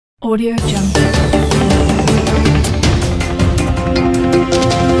Audio Jungle.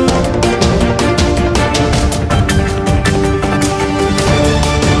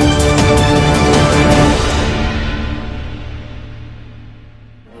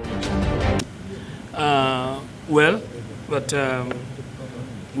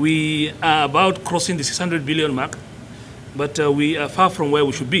 We are about crossing the 600 billion mark, but we are far from where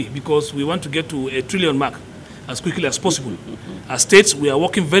we should be because we want to get to a trillion mark as quickly as possible. As states, we are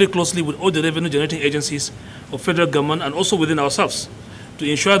working very closely with all the revenue generating agencies of federal government and also within ourselves to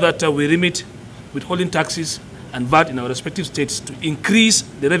ensure that we remit withholding taxes and VAT in our respective states to increase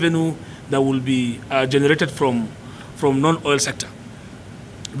the revenue that will be generated from non-oil sector.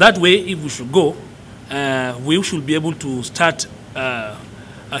 That way, if we should go, we should be able to start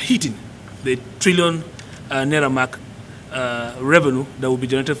hitting the trillion naira mark revenue that will be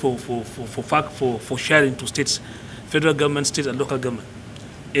generated for FAAC for sharing to states, federal government, state and local government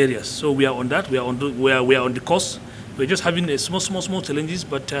areas. So we are on that. We are on the course. We're just having a small challenges,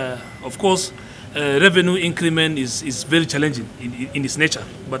 but of course, revenue increment is very challenging in its nature.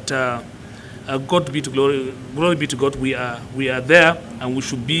 But God be to glory be to God. We are there, and we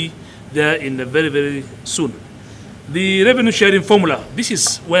should be there in the very soon. The revenue sharing formula. This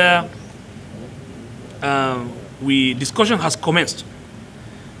is where discussion has commenced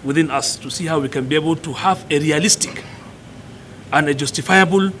within us to see how we can be able to have a realistic and a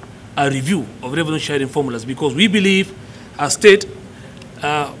justifiable review of revenue sharing formulas, because we believe as state,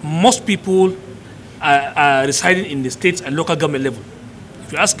 most people are residing in the states and local government level.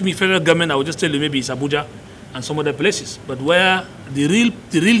 If you ask me federal government, I will just tell you maybe it's Abuja and some other places. But where the real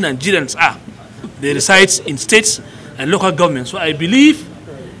Nigerians are, they reside in states and local government. So I believe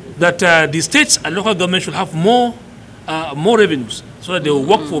that the states and local government should have more revenues, so that they will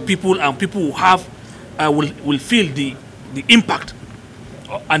work for people, and people will have will feel the impact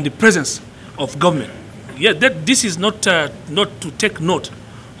and the presence of government. Yeah, this is not to take note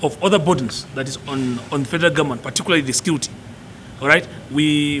of other burdens that is on federal government, particularly the security. All right,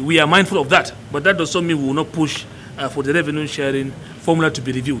 we are mindful of that, but that does not mean we will not push for the revenue sharing formula to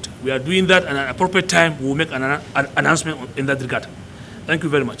be reviewed. We are doing that, and at an appropriate time we will make an announcement in that regard. Thank you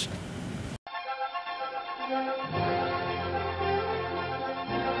very much.